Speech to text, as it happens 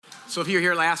So if you were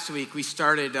here last week, we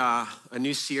started a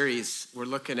new series. We're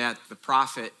looking at the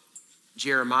prophet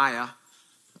Jeremiah.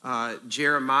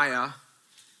 Jeremiah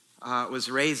was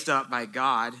raised up by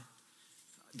God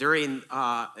during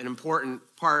an important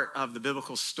part of the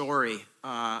biblical story,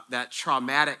 that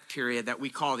traumatic period that we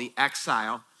call the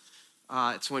exile.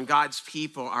 It's when God's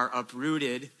people are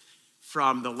uprooted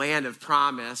from the land of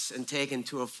promise and taken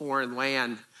to a foreign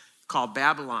land called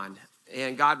Babylon.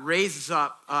 And God raises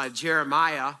up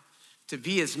Jeremiah to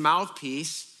be his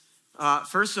mouthpiece,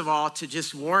 first of all, to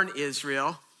just warn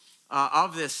Israel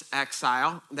of this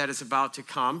exile that is about to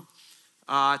come,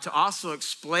 to also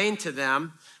explain to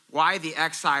them why the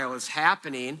exile is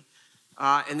happening,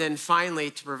 and then finally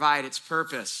to provide its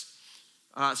purpose.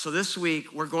 So this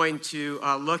week, we're going to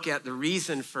look at the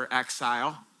reason for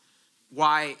exile,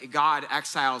 why God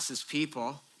exiles his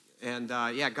people. And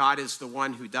God is the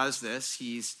one who does this.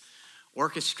 He's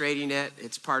orchestrating it.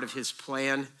 It's part of his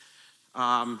plan.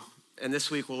 And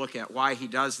this week we'll look at why he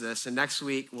does this. And next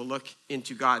week we'll look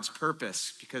into God's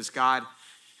purpose, because God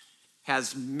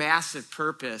has massive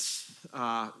purpose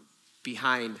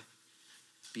behind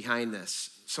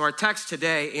this. So our text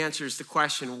today answers the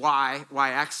question, why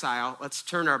exile? Let's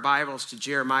turn our Bibles to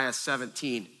Jeremiah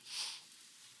 17.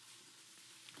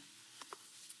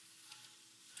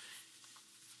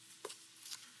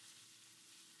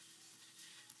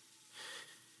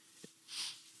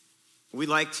 We'd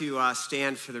like to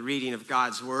stand for the reading of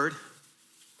God's word.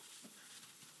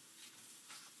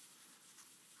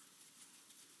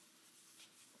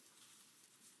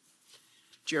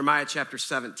 Jeremiah chapter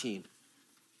 17.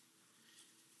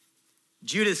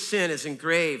 Judah's sin is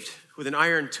engraved with an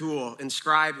iron tool,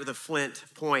 inscribed with a flint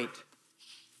point.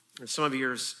 Or some of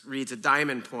yours reads a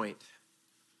diamond point.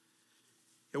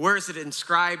 And where is it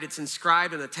inscribed? It's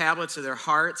inscribed on the tablets of their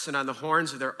hearts and on the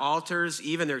horns of their altars.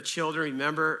 Even their children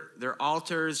remember their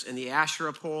altars and the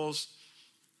Asherah poles,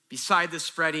 beside the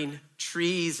spreading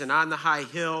trees and on the high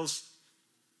hills.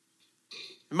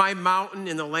 My mountain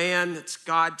in the land, it's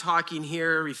God talking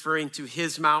here, referring to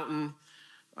his mountain,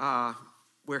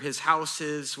 where his house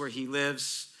is, where he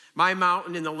lives. My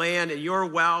mountain in the land, and your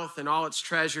wealth and all its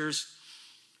treasures,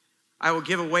 I will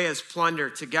give away as plunder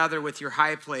together with your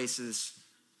high places.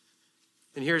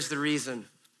 And here's the reason.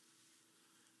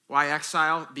 Why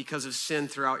exile? Because of sin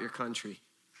throughout your country.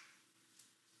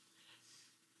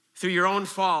 Through your own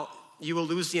fault, you will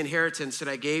lose the inheritance that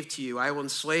I gave to you. I will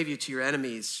enslave you to your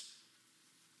enemies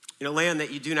in a land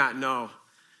that you do not know.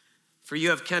 For you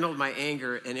have kindled my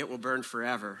anger, and it will burn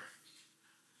forever.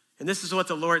 And this is what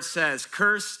the Lord says.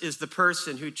 Cursed is the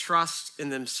person who trusts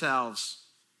in themselves,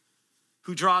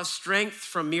 who draws strength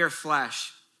from mere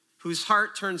flesh, whose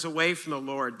heart turns away from the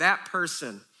Lord. That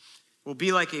person will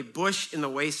be like a bush in the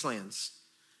wastelands.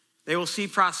 They will see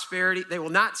prosperity. They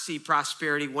will not see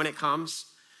prosperity when it comes,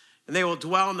 and they will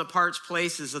dwell in the parched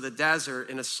places of the desert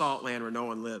in a salt land where no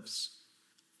one lives.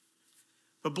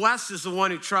 But blessed is the one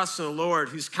who trusts in the Lord,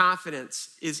 whose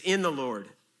confidence is in the Lord.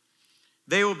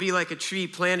 They will be like a tree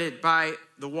planted by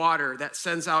the water that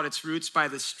sends out its roots by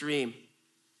the stream.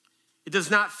 It does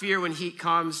not fear when heat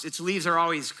comes. Its leaves are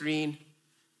always green.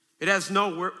 It has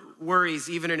no worries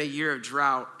even in a year of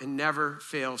drought, and never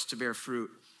fails to bear fruit.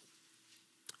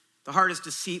 The heart is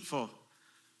deceitful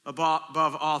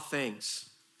above all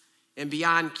things and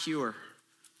beyond cure.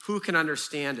 Who can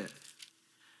understand it?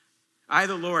 I,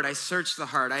 the Lord, I search the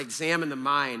heart. I examine the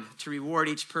mind to reward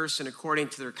each person according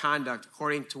to their conduct,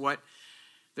 according to what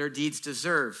their deeds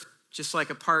deserve. Just like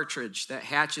a partridge that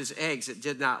hatches eggs it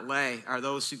did not lay are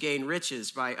those who gain riches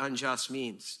by unjust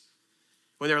means.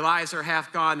 When their lives are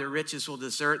half gone, their riches will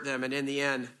desert them, and in the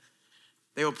end,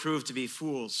 they will prove to be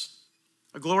fools.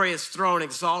 A glorious throne,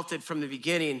 exalted from the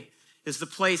beginning, is the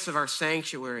place of our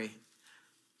sanctuary.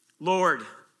 Lord,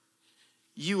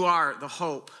 you are the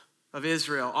hope of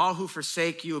Israel. All who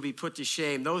forsake you will be put to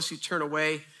shame. Those who turn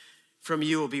away from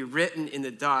you will be written in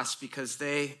the dust, because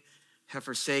they have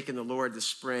forsaken the Lord, the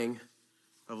spring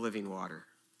of living water.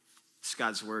 It's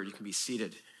God's word. You can be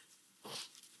seated.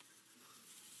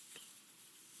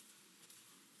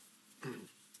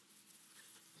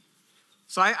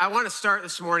 So I want to start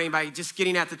this morning by just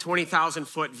getting at the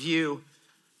 20,000-foot view.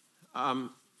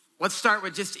 Let's start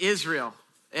with just Israel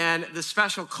and the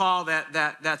special call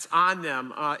that's on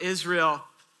them. Israel,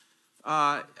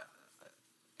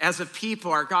 as a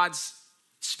people, are God's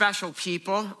special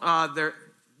people.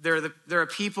 They're a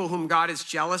people whom God is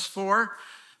jealous for.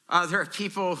 They're a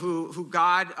people who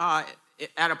God,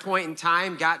 at a point in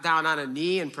time, got down on a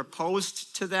knee and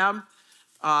proposed to them.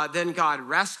 Then God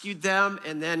rescued them,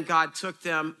 and then God took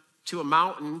them to a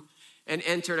mountain and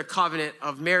entered a covenant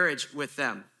of marriage with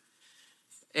them.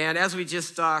 And as we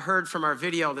just heard from our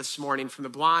video this morning from the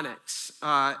Blahniks,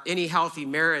 any healthy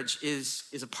marriage is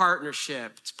a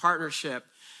partnership. It's a partnership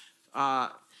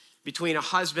between a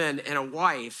husband and a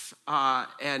wife,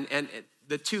 and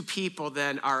the two people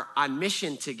then are on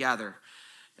mission together.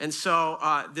 And so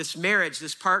this marriage,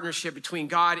 this partnership between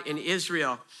God and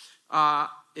Israel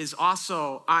is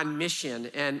also on mission,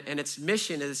 and its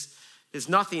mission is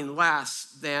nothing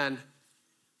less than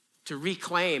to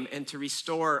reclaim and to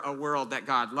restore a world that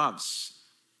God loves.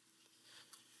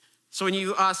 So when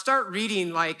you start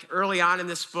reading, like early on in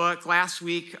this book, last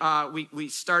week we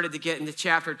started to get into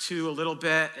chapter 2 a little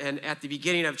bit, and at the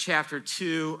beginning of chapter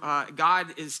 2, God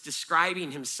is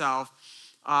describing himself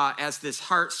as this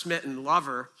heart-smitten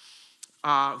lover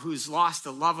who's lost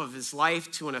the love of his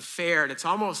life to an affair. And it's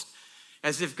almost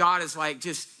as if God is like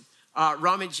just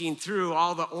rummaging through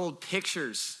all the old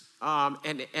pictures.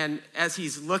 And as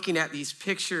he's looking at these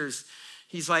pictures,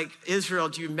 he's like, Israel,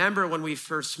 do you remember when we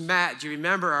first met? Do you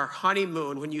remember our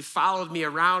honeymoon, when you followed me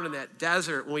around in that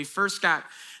desert, when we first got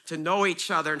to know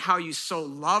each other and how you so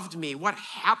loved me? What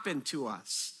happened to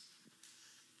us?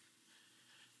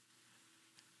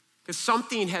 Because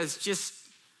something has just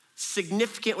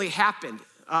significantly happened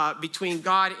between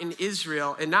God and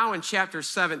Israel. And now in chapter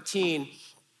 17,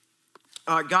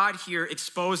 God here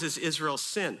exposes Israel's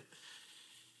sin.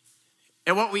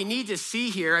 And what we need to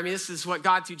see here, I mean, this is what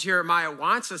God through Jeremiah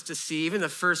wants us to see, even the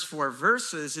first 4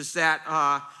 verses, is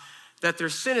that their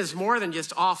sin is more than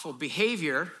just awful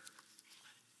behavior,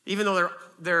 even though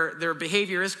their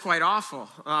behavior is quite awful.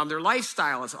 Their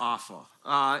lifestyle is awful.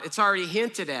 It's already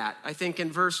hinted at, I think,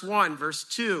 in verse 1, verse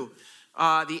 2,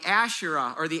 the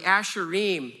Asherah or the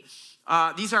Asherim.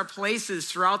 These are places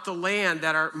throughout the land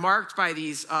that are marked by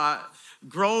these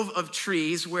grove of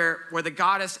trees where the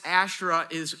goddess Asherah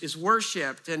is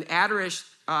worshipped. And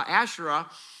Asherah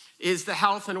is the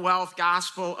health and wealth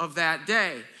gospel of that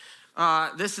day.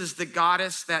 This is the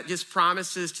goddess that just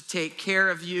promises to take care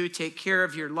of you, take care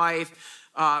of your life,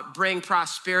 bring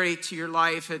prosperity to your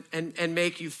life, and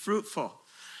make you fruitful.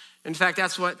 In fact,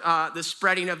 that's what the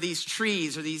spreading of these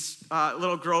trees or these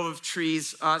little grove of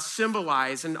trees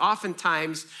symbolize. And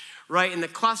oftentimes, right in the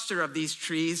cluster of these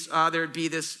trees, there'd be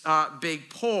this big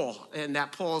pole, and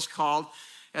that pole is called,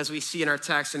 as we see in our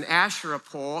text, an Asherah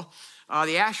pole.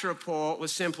 The Asherah pole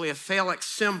was simply a phallic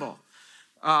symbol,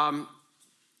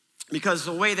 because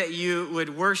the way that you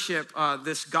would worship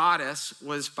this goddess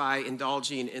was by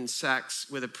indulging in sex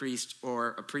with a priest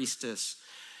or a priestess.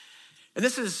 And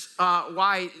this is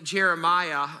why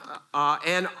Jeremiah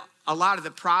and a lot of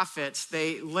the prophets,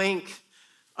 they link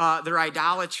their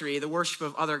idolatry, the worship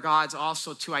of other gods,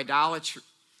 also to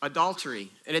adultery.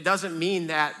 And it doesn't mean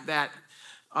that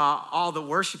all the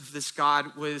worship of this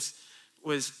god was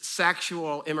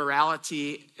sexual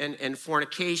immorality and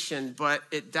fornication, but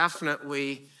it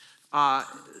definitely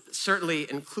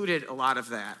certainly included a lot of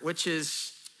that, which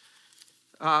is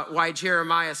why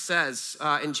Jeremiah says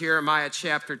in Jeremiah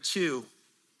chapter 2,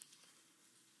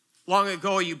 long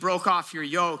ago you broke off your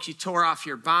yoke, you tore off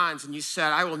your bonds, and you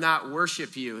said, I will not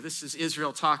worship you. This is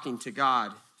Israel talking to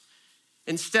God.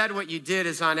 Instead, what you did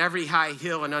is on every high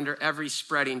hill and under every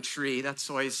spreading tree. That's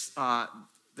always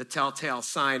the telltale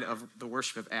sign of the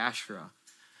worship of Asherah.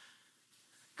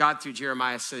 God through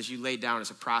Jeremiah says you laid down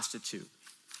as a prostitute.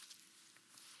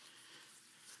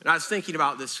 And I was thinking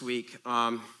about this week,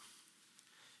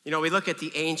 we look at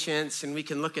the ancients and we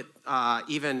can look at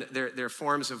even their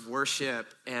forms of worship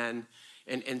and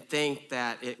think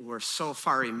that we're so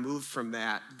far removed from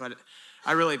that. But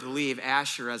I really believe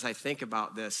Asher, as I think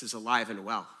about this, is alive and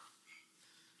well.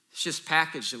 It's just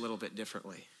packaged a little bit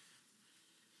differently.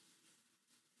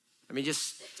 I mean,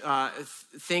 just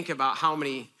think about how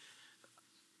many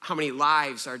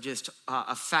lives are just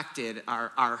affected,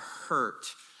 are hurt,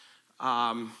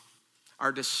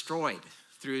 are destroyed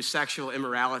through sexual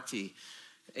immorality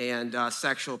and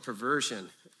sexual perversion. And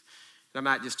I'm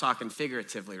not just talking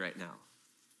figuratively right now.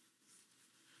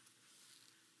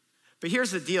 But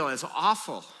here's the deal, as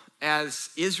awful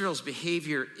as Israel's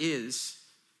behavior is,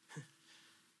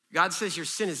 God says your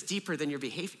sin is deeper than your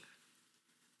behavior.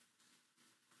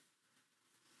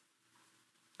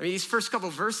 I mean, these first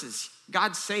couple verses,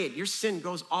 God's saying your sin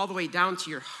goes all the way down to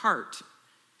your heart.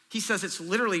 He says it's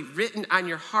literally written on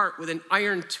your heart with an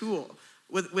iron tool,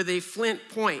 with a flint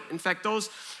point. In fact,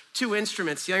 those two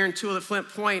instruments, the iron tool and the flint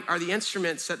point, are the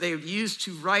instruments that they would use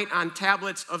to write on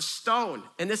tablets of stone.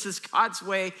 And this is God's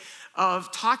way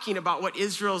of talking about what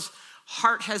Israel's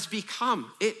heart has become.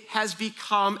 It has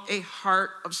become a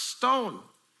heart of stone.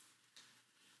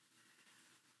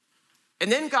 And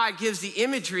then God gives the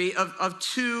imagery of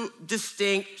two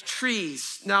distinct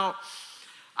trees. Now,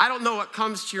 I don't know what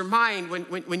comes to your mind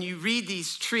when you read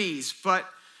these trees, but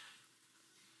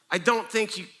I don't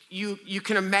think you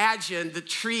can imagine the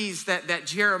trees that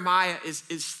Jeremiah is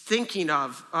thinking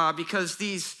of, because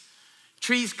these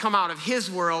trees come out of his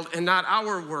world and not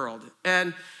our world.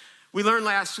 And we learned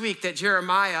last week that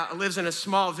Jeremiah lives in a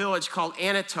small village called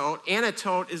Anatote.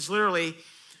 Anatote is literally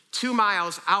 2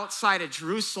 miles outside of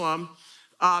Jerusalem,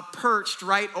 perched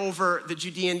right over the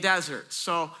Judean desert.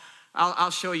 So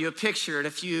I'll show you a picture. And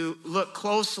if you look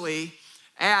closely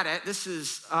at it, this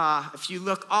is, if you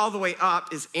look all the way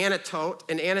up, is Anatote.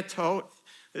 And Anatote,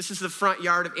 this is the front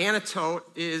yard of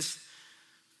Anatote, is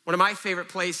one of my favorite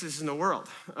places in the world,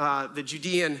 the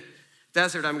Judean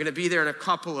desert. I'm going to be there in a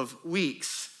couple of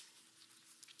weeks.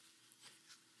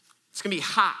 It's going to be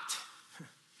hot.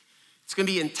 It's going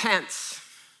to be intense.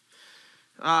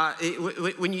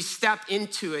 When you step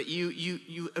into it,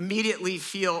 you immediately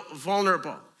feel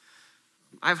vulnerable.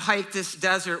 I've hiked this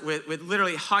desert with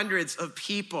literally hundreds of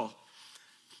people.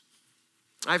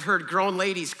 I've heard grown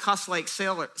ladies cuss like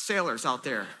sailors out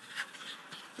there.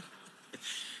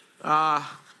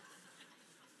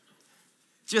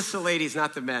 Just the ladies,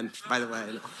 not the men, by the way.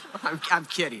 I'm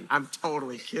kidding. I'm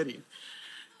totally kidding.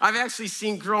 I've actually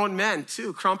seen grown men,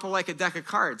 too, crumple like a deck of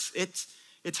cards. It's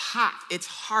hot. It's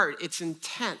hard. It's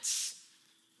intense.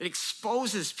 It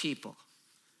exposes people.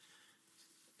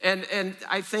 And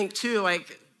I think, too,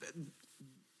 like,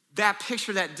 that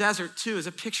picture, that desert, too, is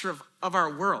a picture of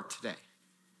our world today.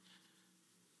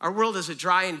 Our world is a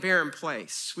dry and barren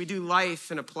place. We do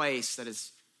life in a place that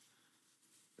is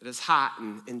hot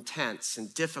and intense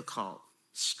and difficult,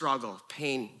 struggle,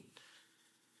 pain.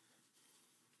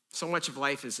 So much of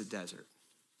life is a desert.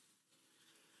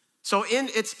 So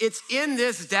it's in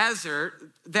this desert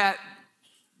that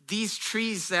these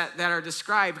trees that are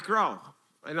described grow.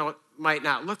 I know it might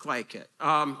not look like it.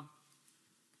 But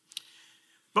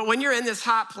when you're in this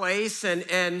hot place,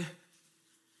 and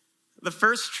the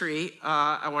first tree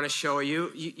I want to show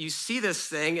you, you see this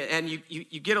thing and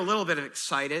you get a little bit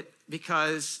excited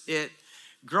because it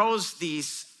grows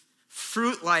these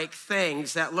fruit-like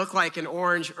things that look like an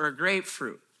orange or a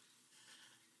grapefruit.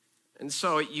 And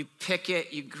so you pick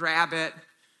it, you grab it,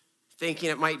 thinking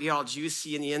it might be all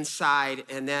juicy in the inside,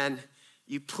 and then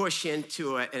you push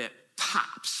into it and it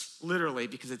pops, literally,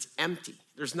 because it's empty.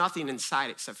 There's nothing inside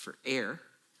except for air,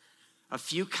 a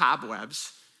few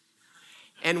cobwebs,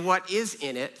 and what is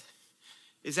in it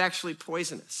is actually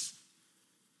poisonous.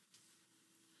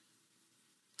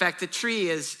 In fact, the tree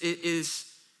is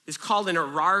called an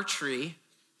arar tree.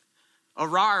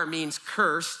 Arar means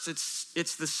cursed.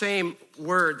 It's the same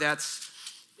word that's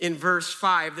in verse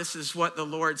 5. This is what the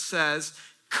Lord says.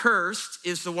 Cursed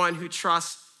is the one who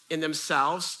trusts in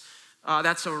themselves.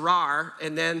 That's arar.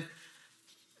 And then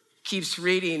keeps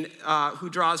reading, who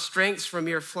draws strength from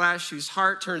your flesh, whose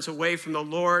heart turns away from the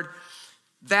Lord.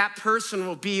 That person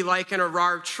will be like an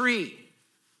arar tree,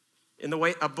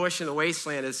 a bush in the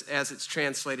wasteland, as it's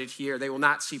translated here. They will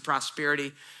not see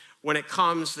prosperity. When it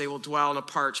comes, they will dwell in a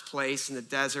parched place in the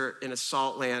desert, in a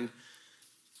salt land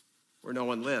where no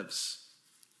one lives.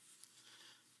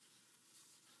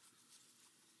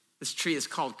 This tree is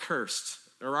called cursed,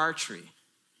 an arar tree.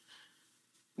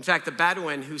 In fact, the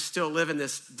Bedouin who still live in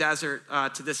this desert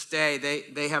to this day,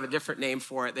 they have a different name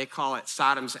for it. They call it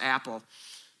Sodom's apple.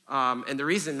 And the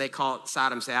reason they call it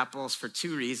Sodom's apple is for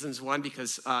two reasons. One,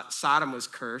 because Sodom was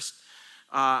cursed,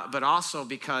 but also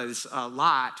because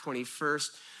Lot, when he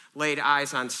first laid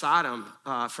eyes on Sodom,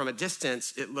 from a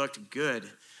distance, it looked good.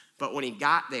 But when he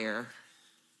got there,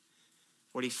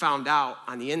 what he found out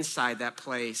on the inside, that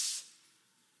place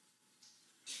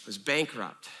was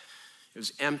bankrupt. It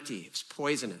was empty. It was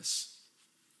poisonous.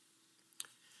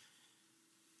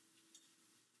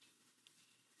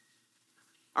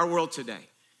 Our world today,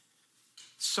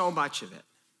 so much of it.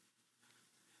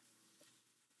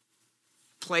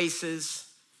 Places,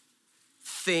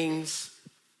 things,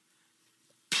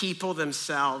 people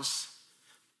themselves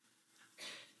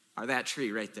are that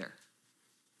tree right there.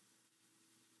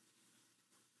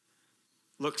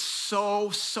 Looks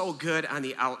so good on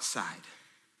the outside.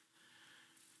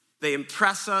 They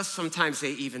impress us. Sometimes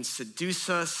they even seduce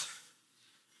us.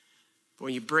 But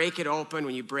when you break it open,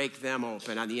 when you break them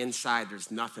open, on the inside,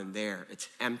 there's nothing there. It's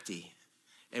empty.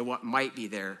 And what might be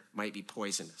there might be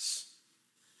poisonous.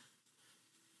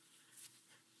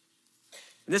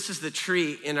 And this is the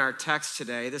tree in our text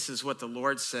today. This is what the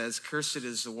Lord says. Cursed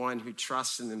is the one who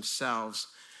trusts in themselves,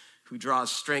 who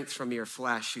draws strength from your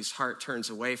flesh, whose heart turns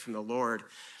away from the Lord.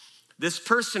 This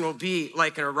person will be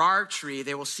like an arar tree.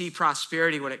 They will see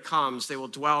prosperity when it comes. They will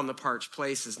dwell in the parched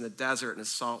places, in the desert, and the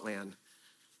salt land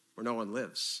where no one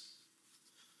lives.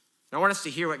 I want us to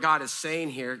hear what God is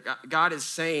saying here. God is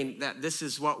saying that this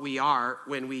is what we are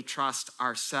when we trust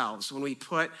ourselves, when we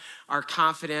put our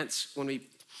confidence, when we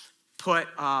put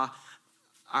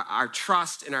our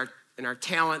trust in our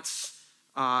talents,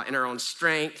 in our own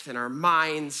strength, in our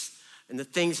minds, in the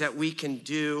things that we can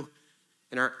do,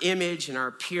 in our image, in our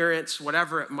appearance,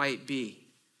 whatever it might be.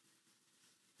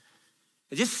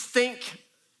 And just think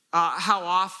how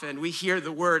often we hear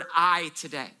the word I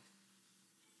today,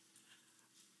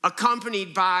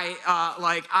 accompanied by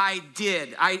I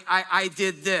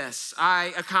did this,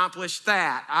 I accomplished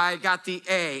that, I got the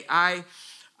A,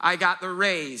 I got the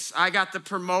raise, I got the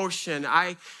promotion,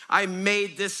 I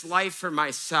made this life for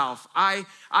myself, I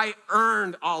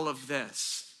earned all of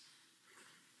this.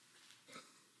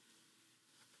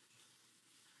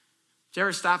 Did you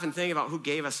ever stop and think about who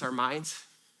gave us our minds?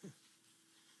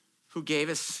 Who gave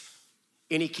us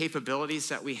any capabilities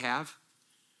that we have?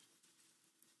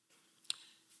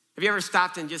 Have you ever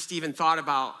stopped and just even thought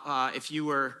about if you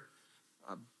were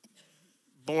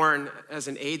born as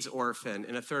an AIDS orphan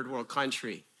in a third world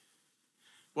country,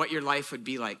 what your life would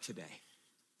be like today?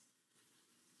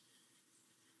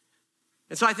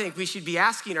 And so I think we should be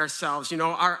asking ourselves,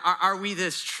 are we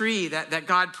this tree that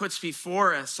God puts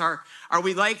before us? Are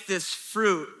we like this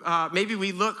fruit? Maybe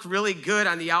we look really good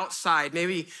on the outside.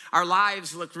 Maybe our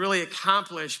lives look really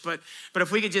accomplished, but if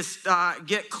we could just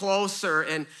get closer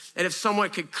and if someone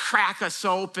could crack us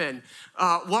open,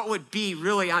 what would be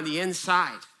really on the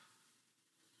inside?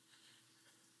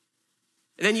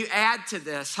 And then you add to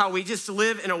this how we just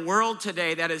live in a world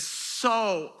today that is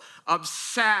so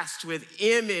obsessed with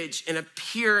image and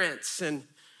appearance. And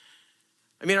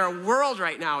our world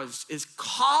right now is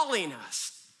calling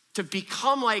us to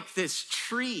become like this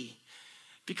tree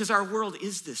because our world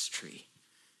is this tree.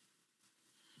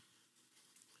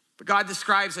 But God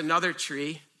describes another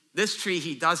tree. This tree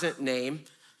he doesn't name,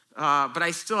 but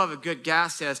I still have a good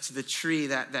guess as to the tree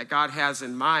that God has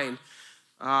in mind.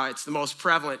 It's the most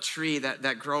prevalent tree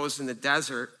that grows in the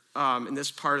desert in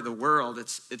this part of the world.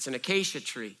 It's an acacia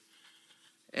tree.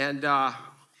 And I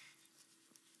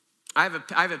have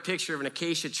a picture of an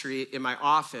acacia tree in my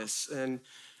office, and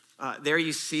there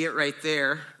you see it right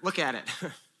there. Look at it.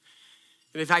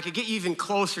 And if I could get you even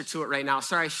closer to it right now,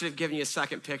 sorry, I should have given you a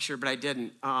second picture, but I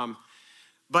didn't.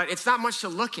 But it's not much to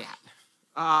look at.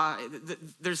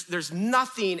 There's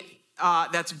nothing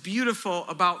that's beautiful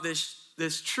about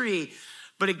this tree.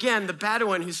 But again, the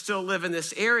Bedouin who still live in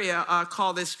this area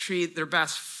call this tree their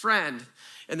best friend.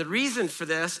 And the reason for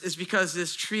this is because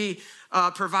this tree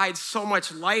provides so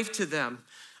much life to them.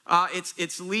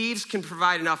 Its leaves can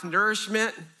provide enough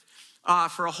nourishment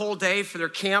for a whole day for their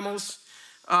camels.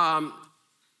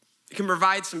 It can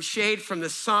provide some shade from the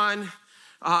sun.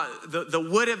 The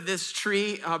wood of this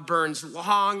tree burns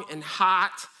long and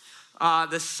hot.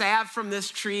 The sap from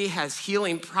this tree has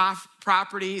healing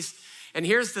properties. And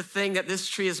here's the thing that this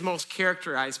tree is most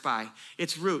characterized by: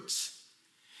 its roots.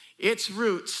 Its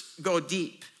roots go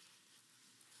deep.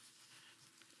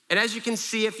 And as you can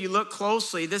see, if you look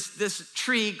closely, this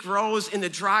tree grows in the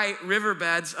dry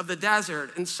riverbeds of the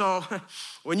desert. And so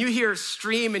when you hear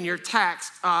stream in your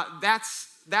text,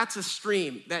 that's a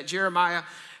stream that Jeremiah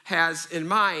has in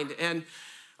mind. And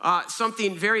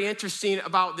something very interesting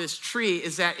about this tree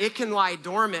is that it can lie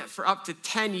dormant for up to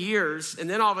 10 years, and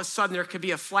then all of a sudden there could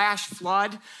be a flash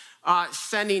flood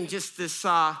sending just this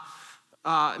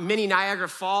mini Niagara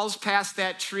Falls past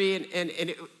that tree, and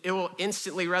it will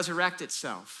instantly resurrect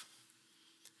itself.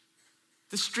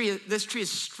 This tree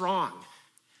is strong.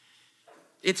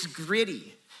 It's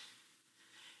gritty.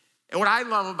 And what I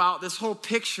love about this whole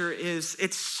picture is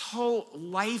it's so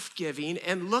life-giving,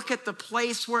 and look at the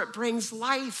place where it brings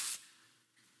life.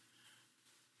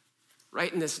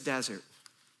 Right in this desert.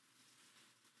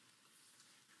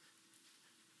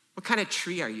 What kind of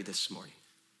tree are you this morning?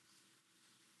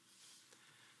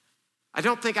 I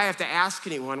don't think I have to ask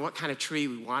anyone what kind of tree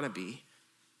we want to be.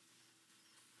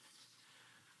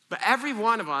 But every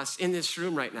one of us in this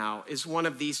room right now is one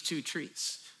of these two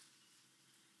trees.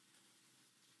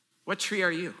 What tree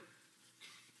are you?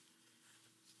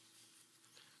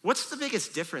 What's the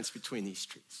biggest difference between these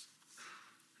trees?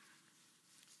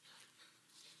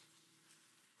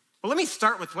 Well, let me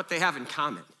start with what they have in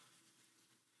common.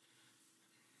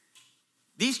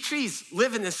 These trees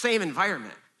live in the same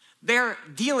environment. They're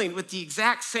dealing with the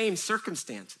exact same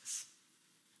circumstances.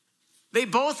 They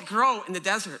both grow in the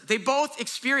desert. They both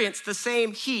experience the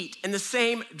same heat and the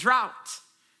same drought.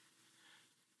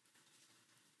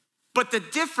 But the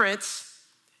difference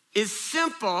is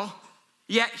simple,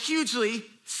 yet hugely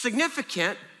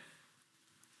significant.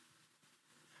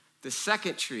 The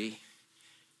second tree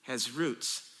has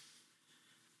roots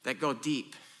that go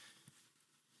deep.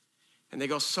 And they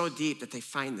go so deep that they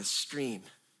find the stream.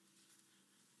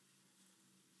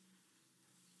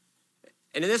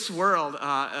 And in this world,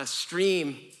 a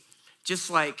stream, just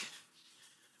like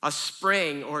a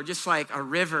spring or just like a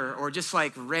river or just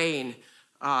like rain,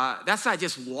 that's not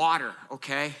just water,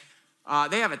 okay?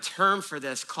 They have a term for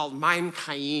this called Maim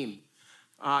Chaim.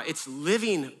 It's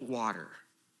living water.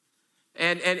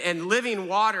 And living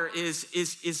water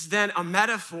is then a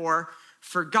metaphor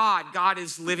for God. God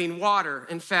is living water.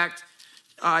 In fact,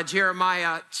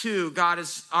 Jeremiah 2, God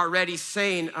is already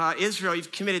saying, Israel,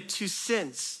 you've committed two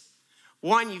sins.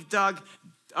 One, you've dug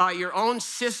your own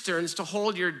cisterns to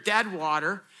hold your dead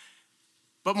water.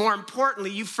 But more importantly,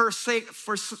 you have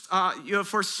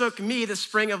forsook me, the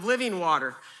spring of living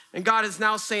water. And God is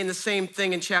now saying the same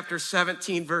thing in chapter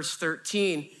 17, verse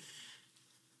 13,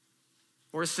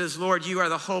 where it says, Lord, you are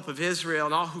the hope of Israel,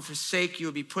 and all who forsake you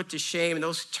will be put to shame, and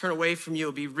those who turn away from you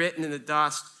will be written in the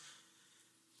dust.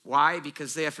 Why?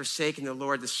 Because they have forsaken the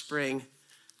Lord, the spring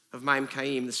of Maim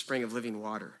Chaim, the spring of living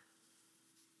water.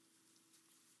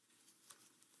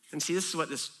 And see, this is what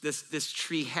this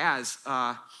tree has.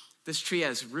 This tree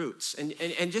has roots.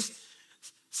 And just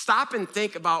stop and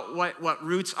think about what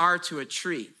roots are to a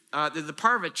tree. The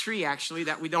part of a tree, actually,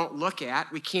 that we don't look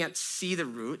at. We can't see the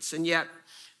roots. And yet,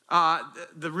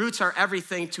 the roots are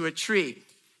everything to a tree.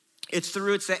 It's the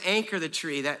roots that anchor the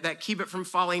tree, that keep it from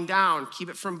falling down, keep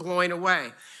it from blowing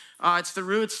away. It's the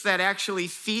roots that actually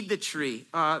feed the tree.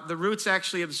 The roots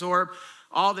actually absorb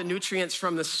all the nutrients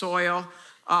from the soil.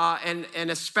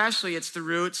 And especially it's the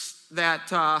roots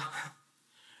that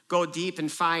go deep and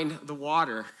find the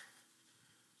water,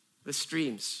 the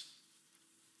streams.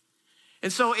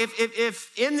 And so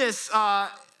if in this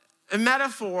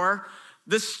metaphor,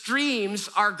 the streams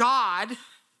are God,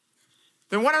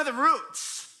 then what are the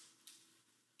roots?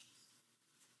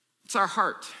 It's our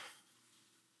heart.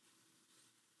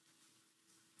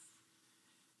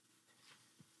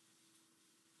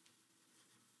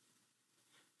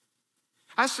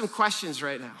 I have some questions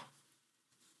right now.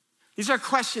 These are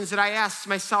questions that I asked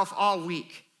myself all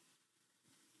week.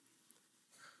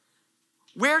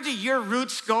 Where do your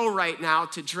roots go right now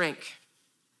to drink?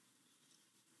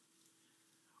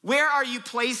 Where are you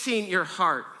placing your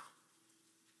heart?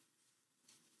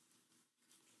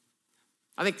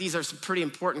 I think these are some pretty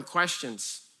important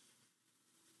questions.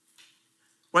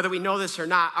 Whether we know this or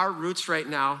not, our roots right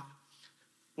now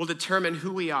will determine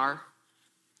who we are.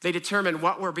 They determine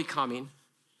what we're becoming.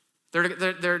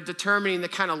 They're determining the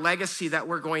kind of legacy that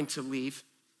we're going to leave.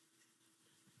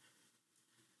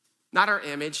 Not our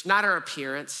image, not our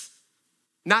appearance,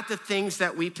 not the things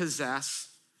that we possess.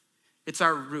 It's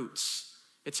our roots.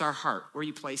 It's our heart. Where are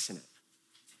you placing it?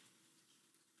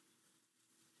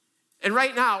 And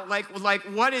right now, like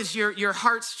what is your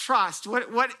heart's trust?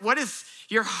 What is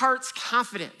your heart's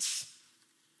confidence?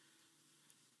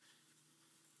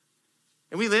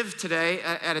 And we live today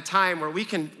at a time where we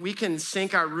can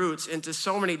sink our roots into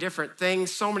so many different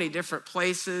things, so many different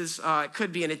places. It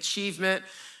could be an achievement,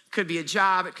 it could be a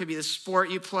job, it could be the sport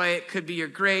you play, it could be your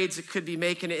grades, it could be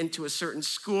making it into a certain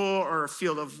school or a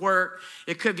field of work,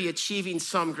 it could be achieving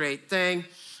some great thing.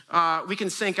 We can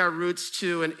sink our roots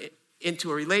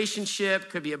into a relationship, it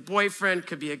could be a boyfriend, it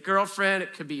could be a girlfriend,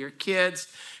 it could be your kids,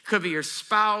 it could be your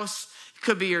spouse, it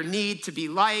could be your need to be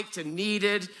liked and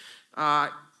needed.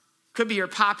 Could be your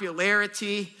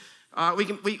popularity.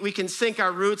 We can sink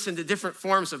our roots into different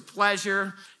forms of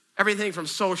pleasure, everything from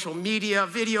social media,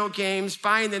 video games,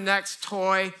 buying the next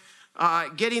toy,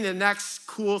 getting the next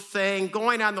cool thing,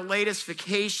 going on the latest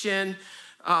vacation,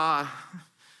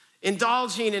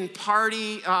 indulging in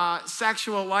party,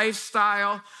 sexual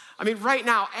lifestyle. I mean, right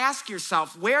now, ask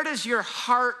yourself, where does your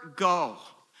heart go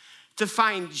to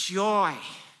find joy,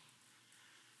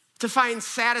 to find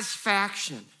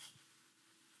satisfaction,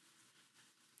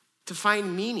 to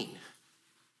find meaning?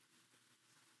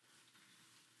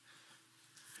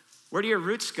 Where do your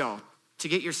roots go to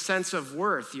get your sense of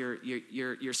worth,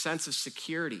 your sense of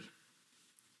security?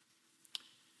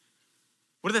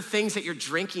 What are the things that you're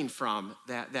drinking from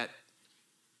that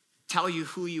tell you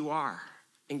who you are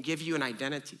and give you an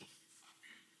identity?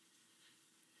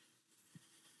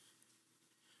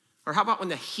 Or how about when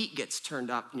the heat gets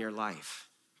turned up in your life?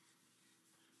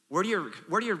 Where do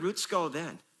your roots go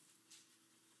then?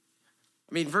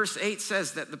 I mean, verse 8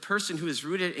 says that the person who is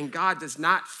rooted in God does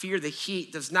not fear the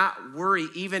heat, does not worry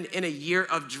even in a year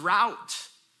of drought.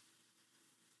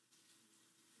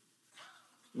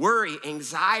 Worry,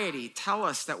 anxiety tell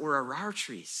us that we're arar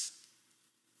trees.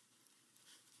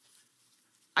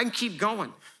 I can keep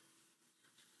going.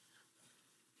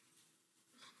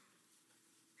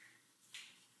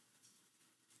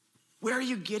 Where are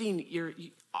you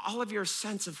getting all of your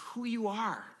sense of who you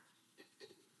are?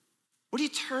 What do you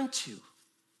turn to?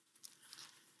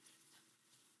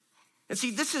 And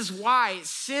see, this is why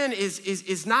sin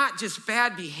is not just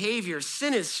bad behavior.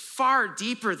 Sin is far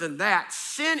deeper than that.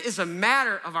 Sin is a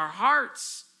matter of our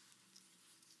hearts.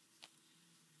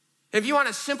 If you want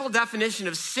a simple definition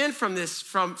of sin from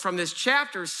this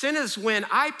chapter, sin is when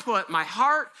I put my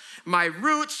heart, my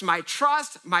roots, my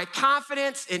trust, my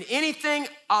confidence in anything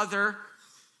other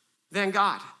than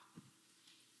God.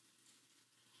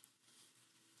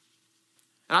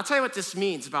 And I'll tell you what this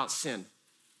means about sin.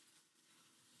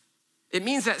 It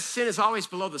means that sin is always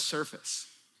below the surface.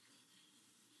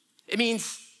 It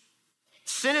means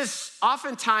sin is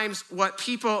oftentimes what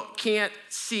people can't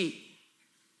see.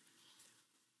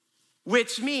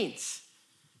 Which means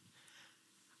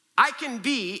I can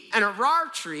be an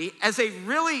Arar tree as a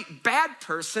really bad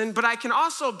person, but I can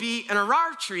also be an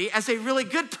Arar tree as a really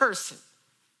good person.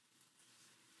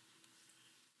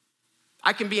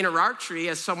 I can be an Arar tree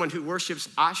as someone who worships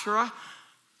Asherah.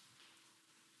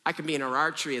 I can be an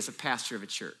Arar tree as a pastor of a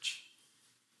church.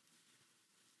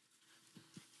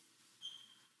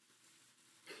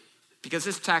 Because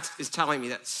this text is telling me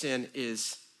that sin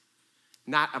is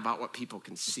not about what people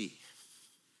can see.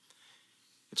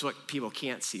 It's what people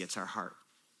can't see. It's our heart.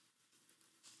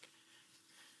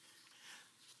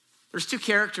 There's two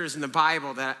characters in the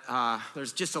Bible that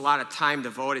there's just a lot of time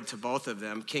devoted to both of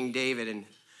them, King David and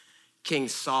King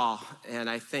Saul. And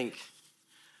I think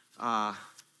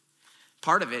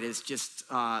part of it is just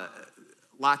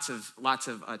lots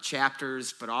of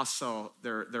chapters, but also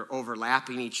they're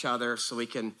overlapping each other, so we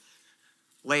can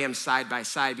lay them side by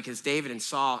side, because David and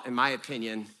Saul, in my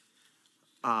opinion,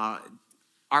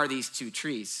 are these two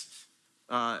trees.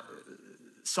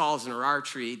 Saul's an Arar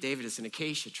tree, David is an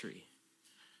acacia tree.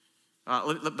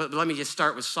 But let me just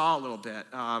start with Saul a little bit.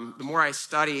 The more I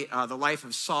study the life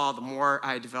of Saul, the more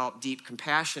I develop deep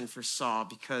compassion for Saul,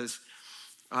 because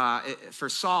for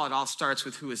Saul, it all starts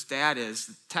with who his dad is.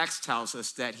 The text tells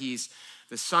us that he's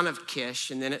the son of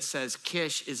Kish, and then it says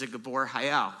Kish is a Gabor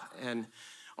Hayel. And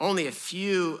only a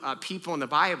few people in the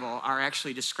Bible are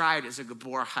actually described as a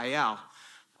Gabor Hayel.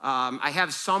 I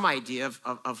have some idea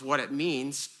of what it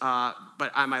means,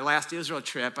 but on my last Israel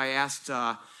trip, I asked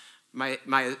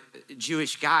my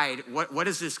Jewish guide, what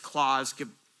does this clause,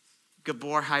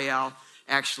 Gabor Hayel,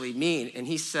 actually mean? And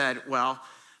he said, well,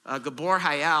 Gabor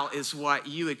Hayel is what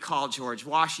you would call George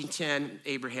Washington,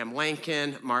 Abraham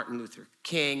Lincoln, Martin Luther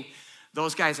King.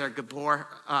 Those guys are Gabor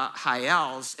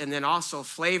Hayels, and then also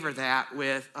flavor that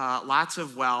with lots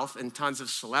of wealth and tons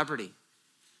of celebrity.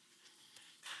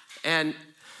 And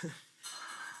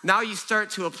now you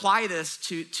start to apply this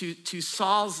to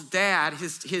Saul's dad.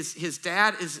 His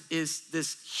dad is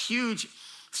this huge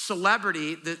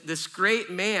celebrity, this great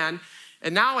man.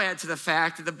 And now add to the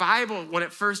fact that the Bible, when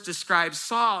it first describes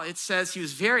Saul, it says he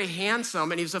was very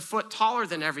handsome and he was a foot taller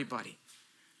than everybody.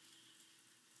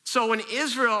 So when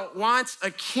Israel wants a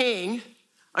king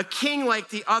like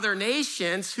the other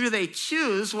nations, who do they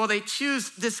choose? Well, they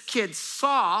choose this kid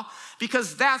Saul,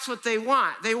 because that's what they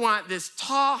want. They want this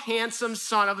tall, handsome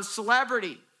son of a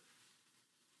celebrity.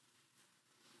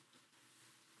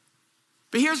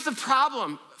 But here's the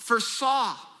problem for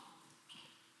Saul.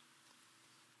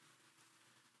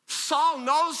 Saul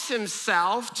knows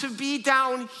himself to be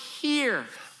down here.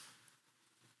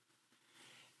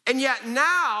 And yet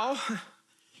now,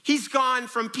 he's gone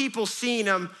from people seeing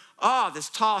him, oh, this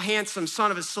tall, handsome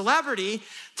son of a celebrity,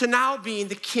 to now being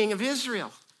the king of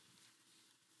Israel.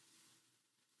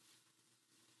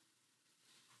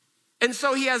 And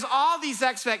so he has all these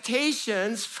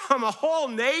expectations from a whole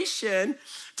nation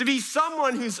to be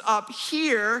someone who's up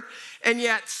here, and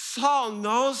yet Saul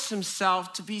knows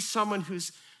himself to be someone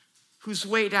who's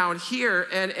way down here,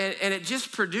 and it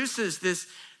just produces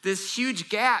this huge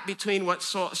gap between what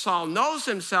Saul knows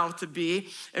himself to be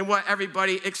and what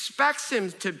everybody expects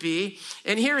him to be.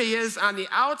 And here he is on the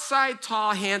outside,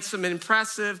 tall, handsome, and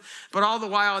impressive, but all the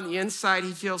while on the inside,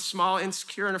 he feels small,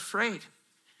 insecure, and afraid.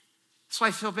 So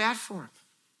I feel bad for him.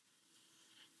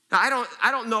 Now,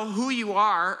 I don't know who you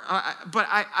are, but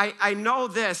I know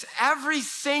this. Every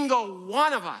single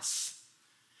one of us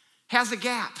has a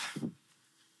gap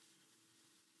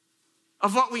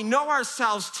of what we know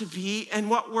ourselves to be and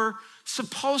what we're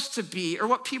supposed to be, or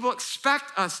what people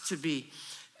expect us to be.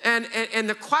 And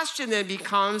the question then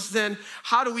becomes, then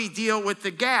how do we deal with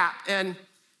the gap? And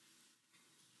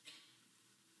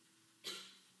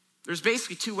there's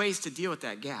basically two ways to deal with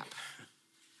that gap.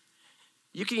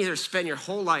 You can either spend your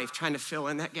whole life trying to fill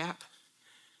in that gap,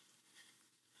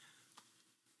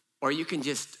 or you can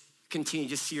just continue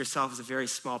to just see yourself as a very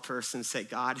small person and say,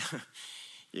 God,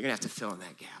 you're going to have to fill in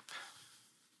that gap.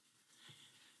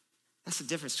 That's the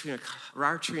difference between a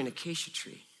rare tree and an acacia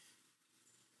tree.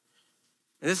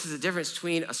 And this is the difference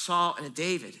between a Saul and a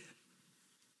David.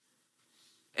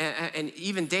 And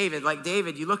even David, like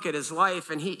David, you look at his life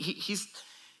and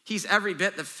he's every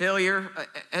bit the failure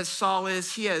as Saul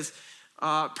is. He has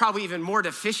probably even more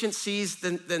deficiencies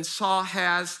than Saul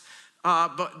has.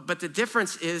 But the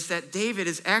difference is that David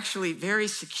is actually very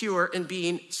secure in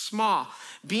being small.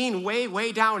 Being way,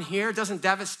 way down here doesn't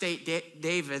devastate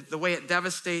David the way it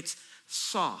devastates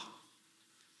Saul.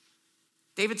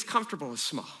 David's comfortable with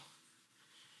small.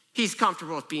 He's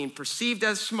comfortable with being perceived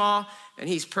as small, and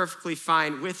he's perfectly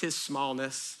fine with his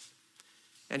smallness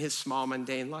and his small,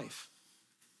 mundane life.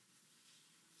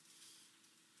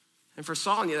 And for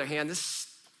Saul, on the other hand, this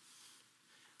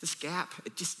gap,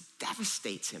 it just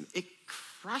devastates him. It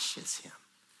crushes him.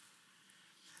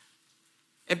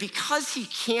 And because he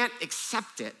can't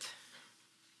accept it,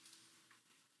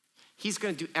 he's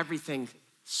going to do everything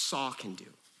Saul can do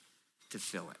to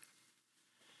fill it.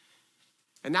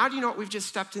 And now do you know what we've just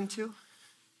stepped into?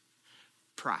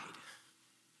 Pride.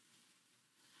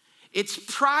 It's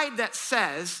pride that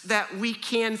says that we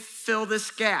can fill this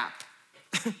gap.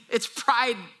 It's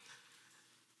pride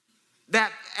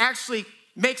that actually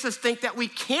makes us think that we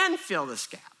can fill this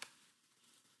gap.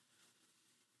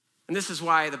 And this is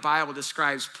why the Bible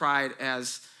describes pride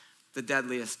as the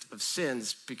deadliest of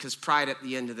sins, because pride at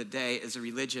the end of the day is a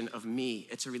religion of me.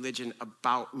 It's a religion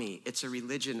about me. It's a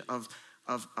religion of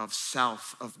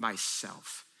self, of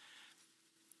myself.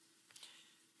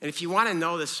 And if you want to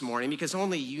know this morning, because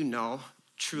only you know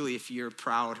truly if you're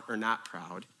proud or not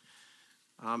proud,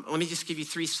 let me just give you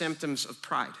 3 symptoms of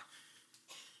pride.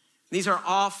 These are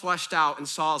all fleshed out in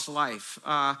Saul's life.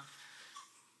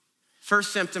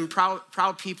 First symptom,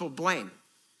 proud people blame.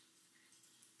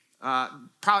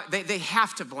 They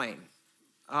have to blame.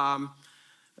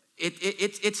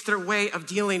 It's their way of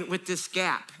dealing with this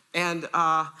gap. And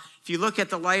if you look at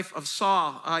the life of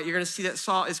Saul, you're going to see that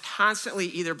Saul is constantly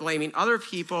either blaming other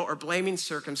people or blaming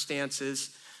circumstances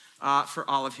for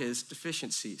all of his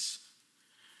deficiencies.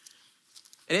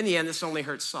 And in the end, this only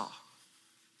hurts Saul.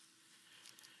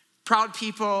 Proud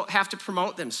people have to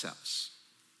promote themselves.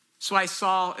 That's why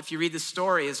Saul, if you read the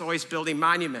story, is always building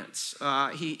monuments.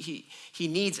 He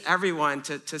needs everyone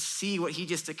to see what he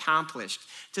just accomplished,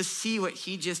 to see what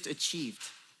he just achieved.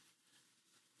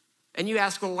 And you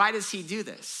ask, well, why does he do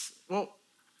this? Well,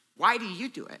 why do you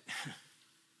do it?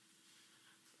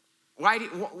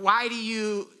 Why do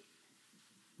you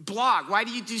blog? Why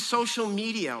do you do social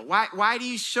media? Why do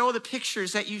you show the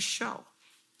pictures that you show?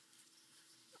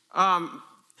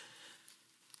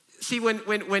 See,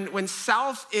 when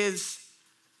self is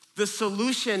the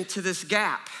solution to this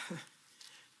gap,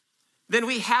 then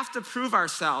we have to prove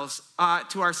ourselves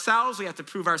to ourselves. We have to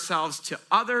prove ourselves to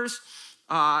others.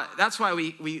 That's why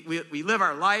we live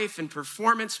our life in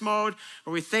performance mode,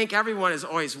 where we think everyone is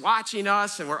always watching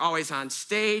us and we're always on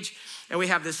stage, and we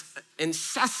have this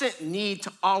incessant need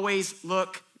to always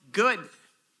look good.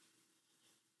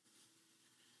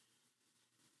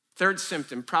 Third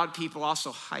symptom, proud people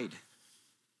also hide.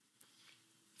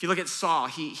 If you look at Saul,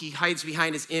 he hides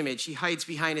behind his image. He hides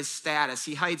behind his status.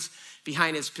 He hides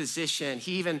behind his position.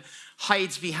 He even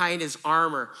hides behind his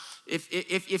armor.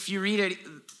 If you read it,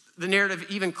 the narrative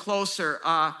even closer,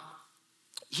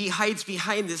 he hides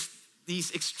behind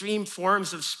these extreme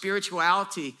forms of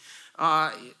spirituality.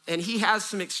 And he has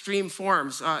some extreme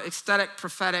forms, ecstatic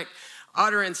prophetic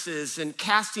utterances and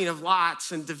casting of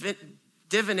lots and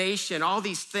divination. All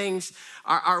these things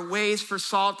are ways for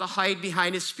Saul to hide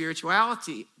behind his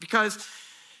spirituality, because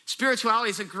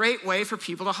spirituality is a great way for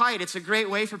people to hide. It's a great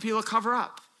way for people to cover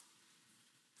up.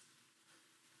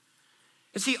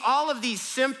 And see, all of these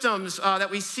symptoms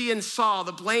that we see in Saul,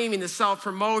 the blaming, the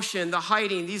self-promotion, the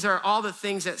hiding, these are all the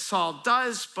things that Saul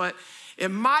does. But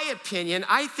in my opinion,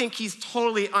 I think he's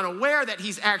totally unaware that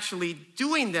he's actually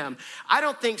doing them. I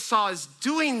don't think Saul is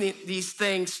doing these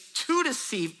things to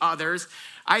deceive others.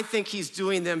 I think he's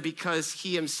doing them because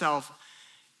he himself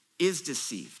is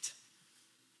deceived.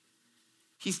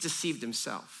 He's deceived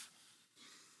himself.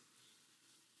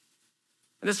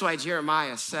 And this is why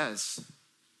Jeremiah says,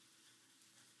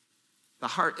 the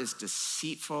heart is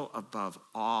deceitful above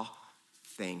all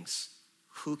things.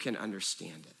 Who can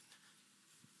understand it?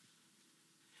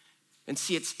 And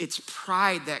see, it's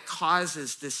pride that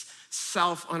causes this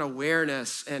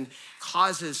self-unawareness and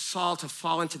causes Saul to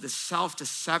fall into the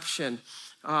self-deception.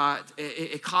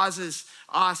 It causes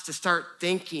us to start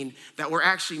thinking that we're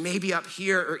actually maybe up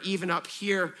here or even up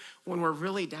here when we're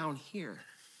really down here.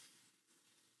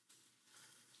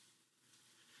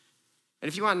 And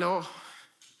if you want to know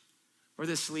where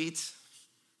this leads,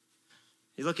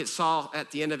 you look at Saul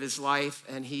at the end of his life,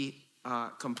 and he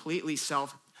completely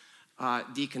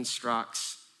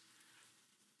deconstructs.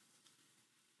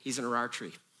 He's an arar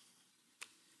tree,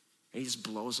 and he just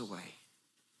blows away.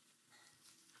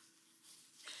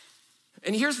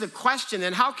 And here's the question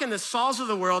then: how can the Sauls of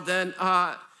the world then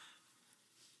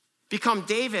become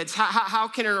Davids? How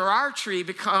can an arar tree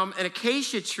become an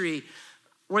acacia tree,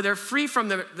 where they're free from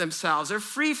themselves? They're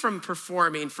free from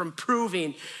performing, from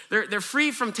proving. They're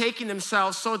free from taking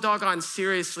themselves so doggone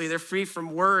seriously. They're free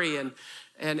from worry and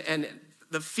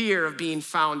the fear of being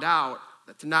found out,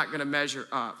 that they're not going to measure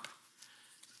up.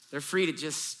 They're free to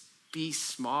just be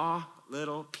small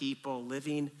little people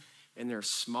living in their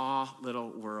small little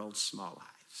world, small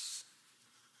lives.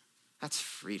 That's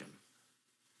freedom.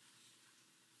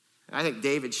 And I think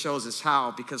David shows us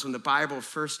how, because when the Bible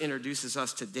first introduces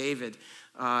us to David,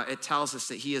 it tells us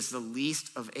that he is the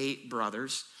least of 8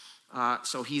 brothers.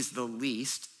 So he's the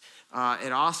least.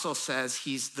 It also says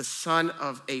he's the son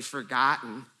of a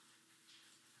forgotten.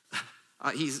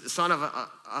 He's the son of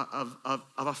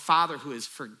a father who has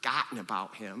forgotten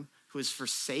about him, who has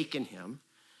forsaken him.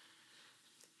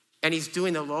 And he's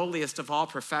doing the lowliest of all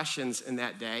professions in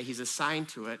that day. He's assigned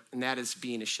to it, and that is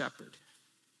being a shepherd.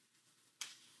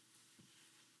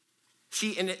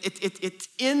 See, and it's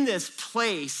in this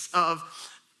place of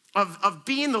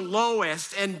being the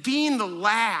lowest and being the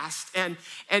last and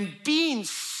being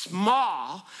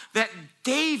small that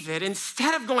David,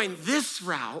 instead of going this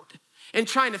route and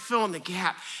trying to fill in the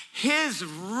gap, his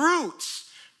roots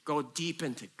go deep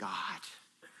into God.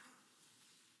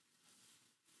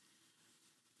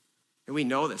 And we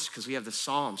know this because we have the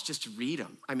Psalms. Just read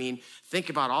them. I mean, think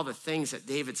about all the things that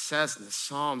David says in the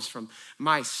Psalms, from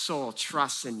my soul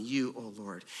trusts in you, O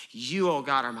Lord. You, O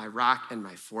God, are my rock and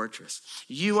my fortress.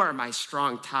 You are my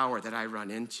strong tower that I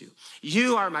run into.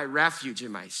 You are my refuge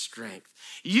and my strength.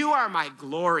 You are my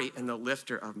glory and the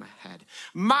lifter of my head.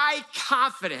 My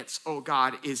confidence, O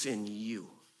God, is in you.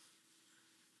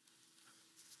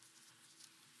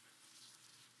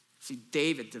 See,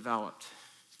 David developed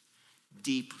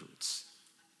deep roots,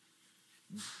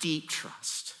 deep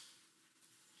trust.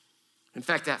 In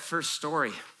fact, that first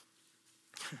story,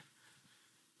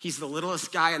 he's the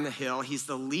littlest guy on the hill. He's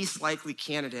the least likely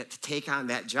candidate to take on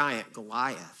that giant,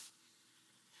 Goliath.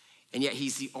 And yet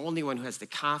he's the only one who has the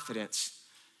confidence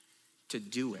to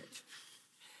do it.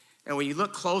 And when you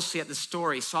look closely at the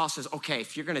story, Saul says, okay,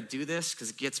 if you're going to do this,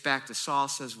 because it gets back to Saul,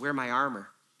 says, wear my armor.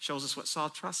 Shows us what Saul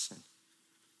trusts in.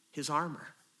 His armor,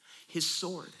 his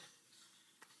sword.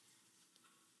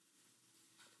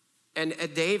 And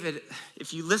David,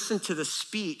 if you listen to the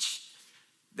speech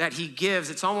that he gives,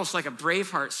 it's almost like a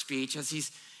Braveheart speech, as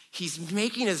he's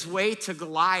making his way to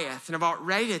Goliath and about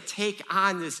ready to take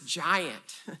on this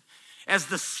giant as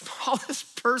the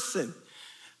smallest person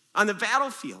on the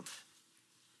battlefield.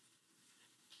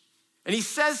 And he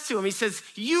says to him, he says,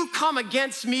 you come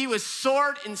against me with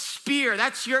sword and spear.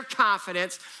 That's your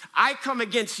confidence. I come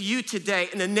against you today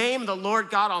in the name of the Lord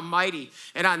God Almighty.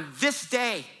 And on this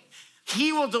day,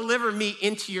 he will deliver me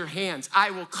into your hands.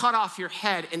 I will cut off your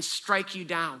head and strike you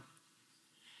down.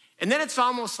 And then it's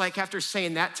almost like, after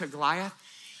saying that to Goliath,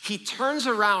 he turns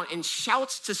around and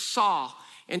shouts to Saul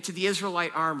and to the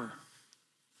Israelite armor.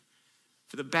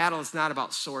 For the battle is not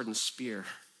about sword and spear.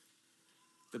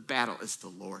 The battle is the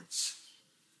Lord's.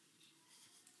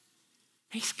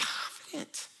 And he's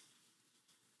confident.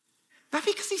 Not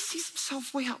because he sees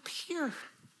himself way up here.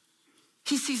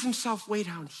 He sees himself way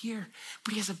down here,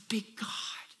 but he has a big God.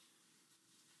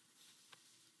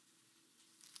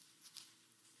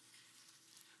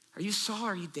 Are you Saul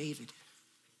or are you David?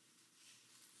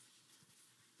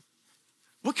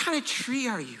 What kind of tree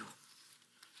are you?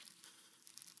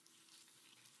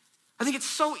 I think it's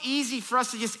so easy for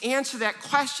us to just answer that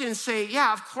question and say,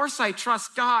 yeah, of course I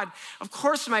trust God. Of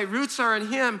course my roots are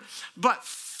in him. But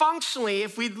functionally,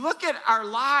 if we look at our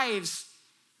lives,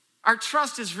 our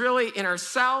trust is really in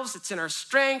ourselves. It's in our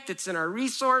strength. It's in our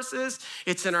resources.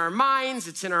 It's in our minds.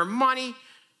 It's in our money.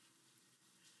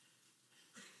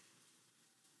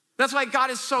 That's why God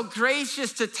is so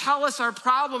gracious to tell us our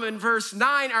problem in verse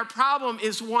 9. Our problem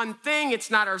is one thing.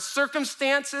 It's not our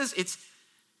circumstances. It's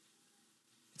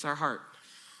our heart.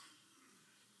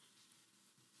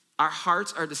 Our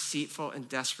hearts are deceitful and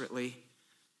desperately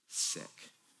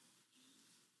sick.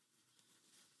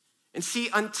 And see,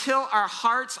 until our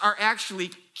hearts are actually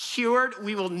cured,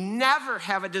 we will never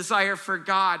have a desire for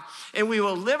God. And we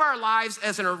will live our lives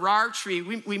as an arar tree.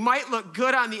 We might look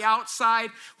good on the outside.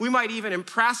 We might even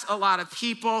impress a lot of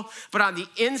people. But on the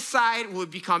inside, we'll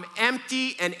become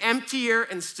empty and emptier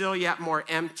and still yet more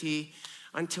empty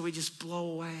until we just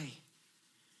blow away.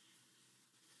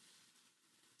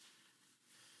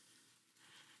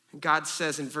 And God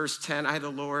says in verse 10, I, the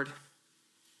Lord,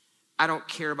 I don't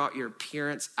care about your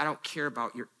appearance. I don't care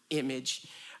about your image.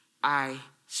 I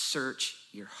search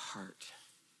your heart.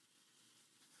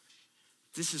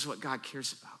 This is what God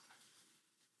cares about.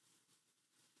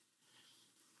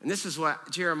 And this is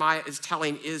what Jeremiah is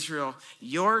telling Israel.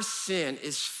 Your sin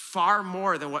is far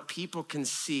more than what people can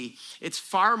see. It's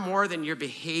far more than your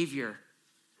behavior.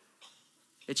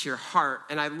 It's your heart.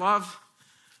 And I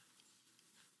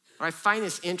find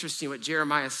this interesting what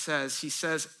Jeremiah says. He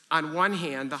says, on one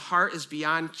hand, the heart is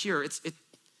beyond cure.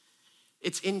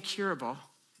 It's incurable.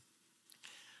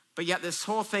 But yet this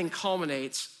whole thing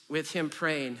culminates with him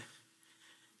praying,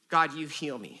 God, you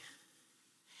heal me.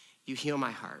 You heal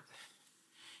my heart,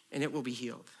 and it will be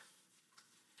healed.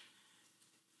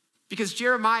 Because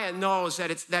Jeremiah knows that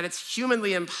it's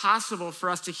humanly impossible for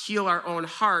us to heal our own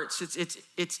hearts.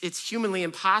 It's humanly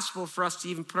impossible for us to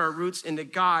even put our roots into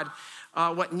God.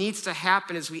 What needs to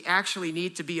happen is we actually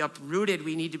need to be uprooted.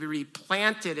 We need to be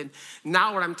replanted. And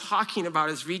now what I'm talking about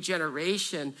is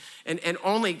regeneration. And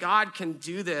only God can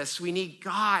do this. We need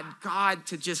God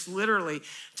to just literally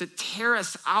to tear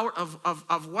us out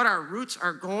of what our roots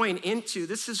are going into.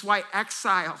 This is why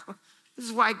exile. This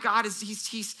is why God is,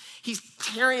 he's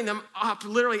tearing them up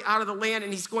literally out of the land,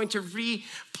 and he's going to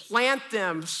replant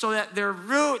them so that their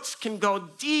roots can go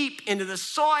deep into the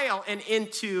soil and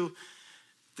into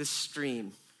the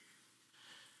stream.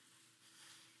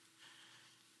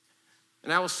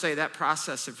 And I will say that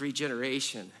process of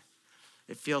regeneration,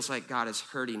 it feels like God is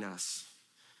hurting us,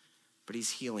 but he's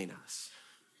healing us.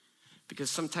 Because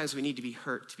sometimes we need to be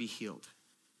hurt to be healed.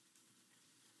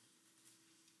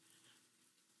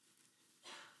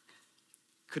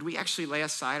 Could we actually lay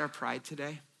aside our pride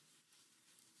today?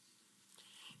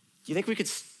 Do you think we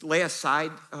could lay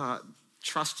aside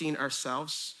trusting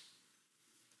ourselves?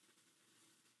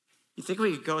 You think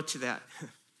we could go to that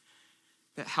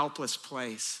helpless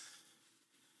place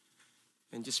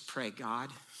and just pray, God,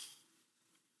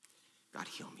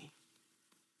 heal me.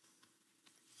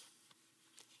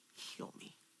 Heal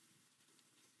me.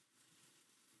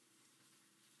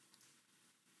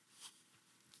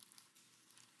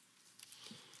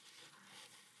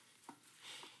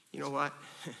 You know what?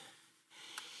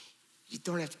 You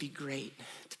don't have to be great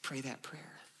to pray that prayer.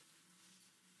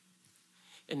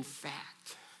 In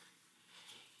fact,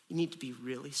 you need to be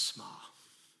really small.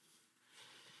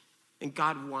 And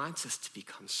God wants us to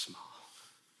become small.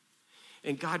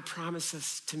 And God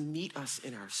promises to meet us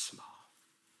in our small.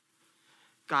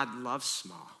 God loves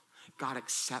small. God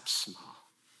accepts small.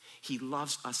 He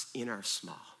loves us in our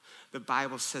small. The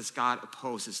Bible says God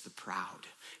opposes the proud,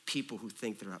 people who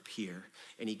think they're up here,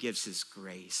 and he gives his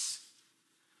grace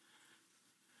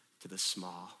to the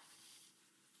small.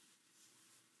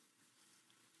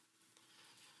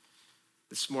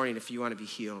 This morning, if you want to be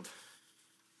healed,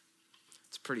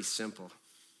 it's pretty simple.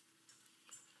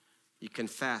 You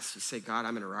confess, you say, God,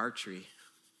 I'm in an archery.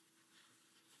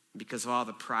 Because of all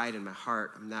the pride in my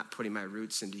heart, I'm not putting my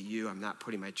roots into you. I'm not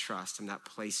putting my trust. I'm not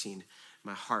placing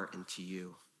my heart into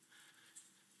you.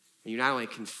 And you not only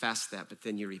confess that, but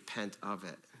then you repent of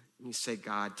it. And you say,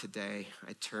 God, today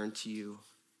I turn to you.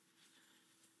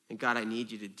 And God, I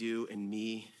need you to do in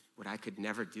me what I could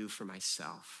never do for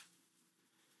myself.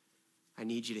 I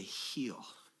need you to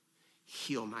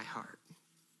heal my heart.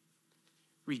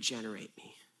 Regenerate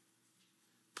me.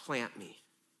 Plant me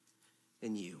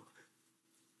in you.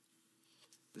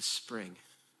 The spring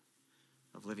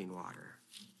of living water.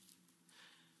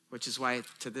 Which is why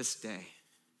to this day,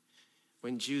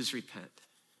 when Jews repent,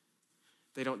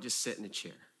 they don't just sit in a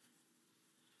chair.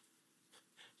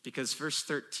 Because verse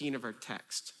 13 of our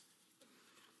text,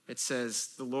 it says,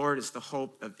 the Lord is the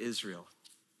hope of Israel.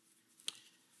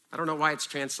 I don't know why it's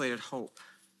translated hope.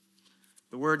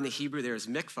 The word in the Hebrew there is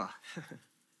mikvah.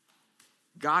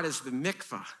 God is the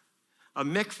mikvah. A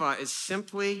mikvah is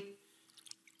simply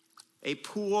a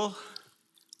pool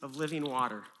of living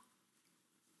water.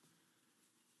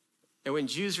 And when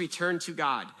Jews return to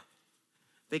God,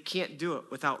 they can't do it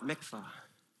without mikvah,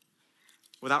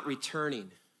 without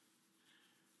returning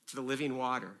to the living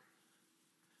water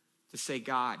to say,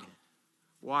 God,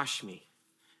 wash me,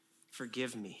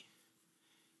 forgive me,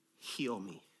 heal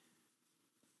me.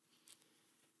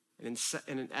 And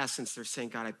in essence, they're saying,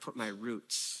 God, I put my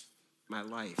roots, my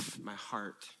life, my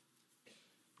heart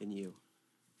in you.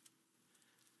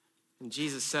 And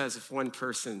Jesus says if one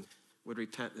person would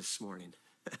repent this morning,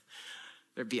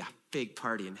 there'd be a big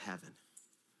party in heaven.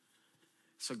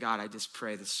 So God, I just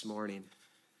pray this morning,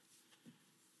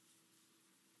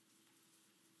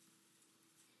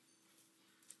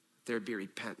 there'd be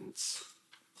repentance.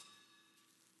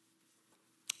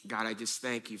 God, I just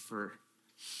thank you for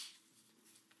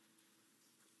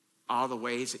all the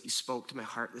ways that you spoke to my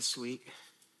heart this week.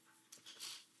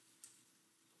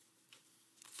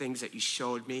 Things that you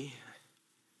showed me.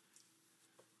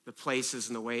 The places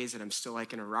and the ways that I'm still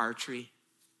like an arar tree.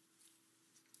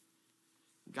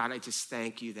 God, I just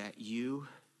thank you that you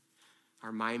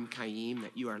are Maim Kayim,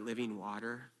 that you are living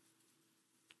water.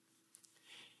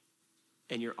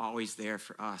 And you're always there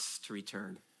for us to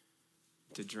return,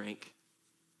 to drink.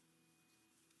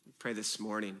 We pray this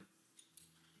morning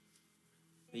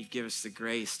that you give us the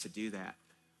grace to do that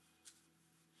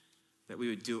we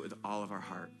would do it with all of our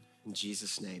heart. In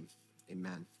Jesus' name,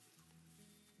 amen.